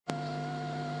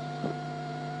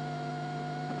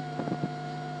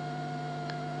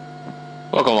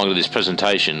Welcome along to this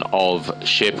presentation of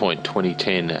SharePoint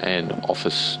 2010 and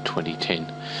Office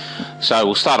 2010. So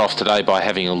we'll start off today by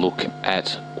having a look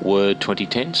at Word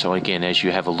 2010. So again, as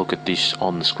you have a look at this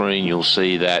on the screen, you'll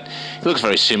see that it looks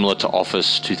very similar to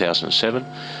Office 2007.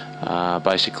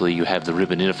 Basically, you have the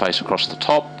ribbon interface across the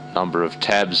top, number of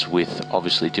tabs with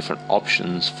obviously different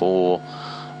options for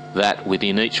that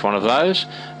within each one of those.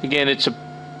 Again, it's a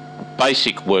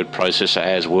basic word processor,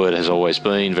 as Word has always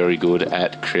been, very good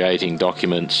at creating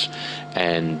documents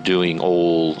and doing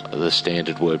all the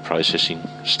standard word processing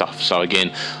stuff. So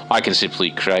again, I can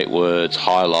simply create words,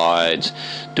 highlight,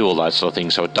 do all that sort of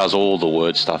thing, so it does all the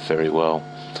Word stuff very well.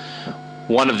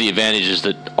 One of the advantages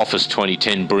that Office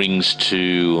 2010 brings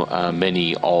to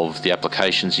many of the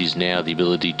applications is now the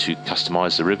ability to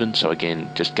customize the ribbon. So again,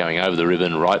 just going over the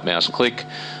ribbon, right mouse click,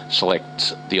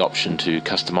 select the option to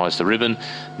customize the ribbon.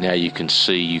 Now you can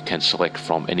see you can select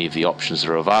from any of the options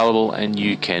that are available, and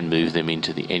you can move them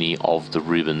into any of the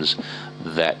ribbons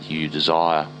that you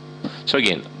desire. So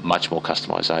again, much more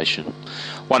customization.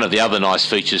 One of the other nice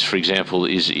features, for example,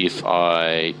 is if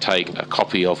I take a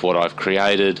copy of what I've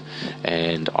created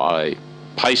and I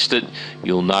paste it,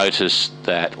 you'll notice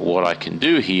that what I can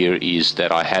do here is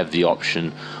that I have the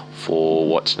option for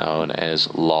what's known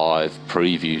as live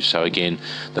preview. So again,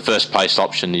 the first paste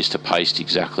option is to paste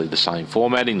exactly the same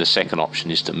formatting, the second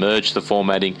option is to merge the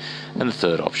formatting, and the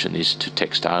third option is to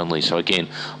text only. So again,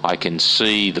 I can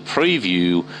see the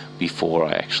preview before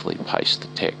I actually paste the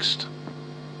text.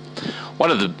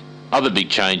 One of the other big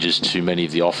changes to many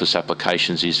of the Office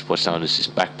applications is what's known as this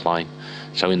backplane.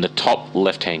 So in the top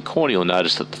left hand corner, you'll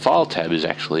notice that the file tab is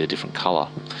actually a different color.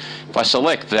 If I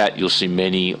select that, you'll see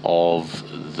many of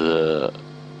the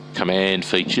command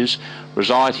features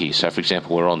reside here. So for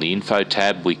example, we're on the info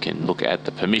tab, we can look at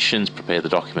the permissions, prepare the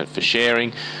document for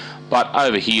sharing, but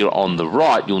over here on the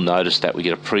right you'll notice that we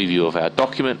get a preview of our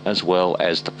document as well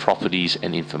as the properties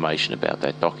and information about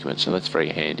that document, so that's very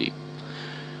handy.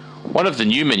 One of the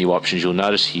new menu options you'll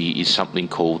notice here is something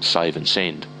called Save and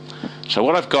Send. So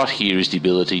what I've got here is the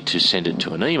ability to send it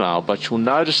to an email, but you'll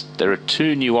notice there are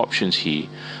two new options here,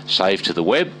 Save to the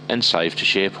Web and Save to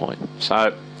SharePoint.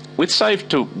 So with Save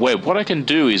to Web, what I can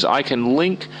do is I can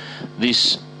link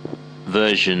this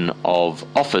version of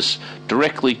Office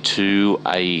directly to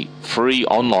a free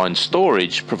online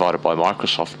storage provided by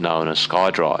Microsoft known as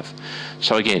SkyDrive.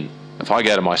 So again, if I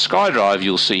go to my SkyDrive,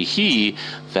 you'll see here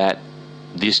that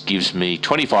this gives me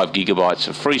 25 gigabytes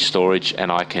of free storage,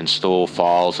 and I can store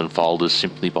files and folders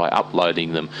simply by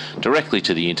uploading them directly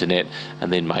to the internet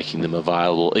and then making them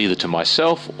available either to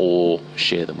myself or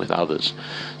share them with others.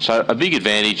 So a big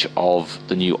advantage of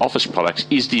the new Office products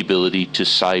is the ability to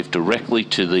save directly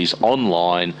to these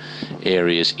online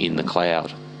areas in the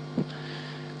cloud.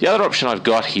 The other option I've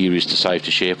got here is to save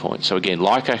to SharePoint. So again,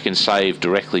 like I can save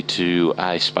directly to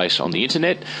a space on the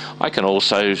internet, I can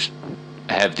also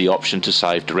have the option to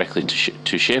save directly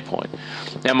to SharePoint.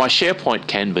 Now my SharePoint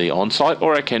can be on-site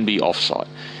or it can be off-site.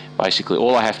 Basically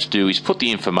all I have to do is put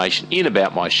the information in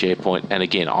about my SharePoint, and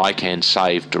again I can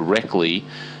save directly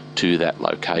to that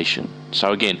location.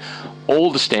 So again,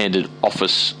 all the standard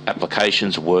Office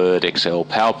applications, Word, Excel,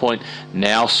 PowerPoint,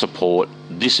 now support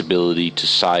this ability to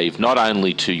save not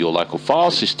only to your local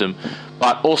file system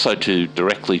but also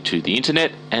directly to the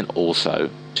internet and also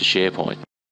to SharePoint.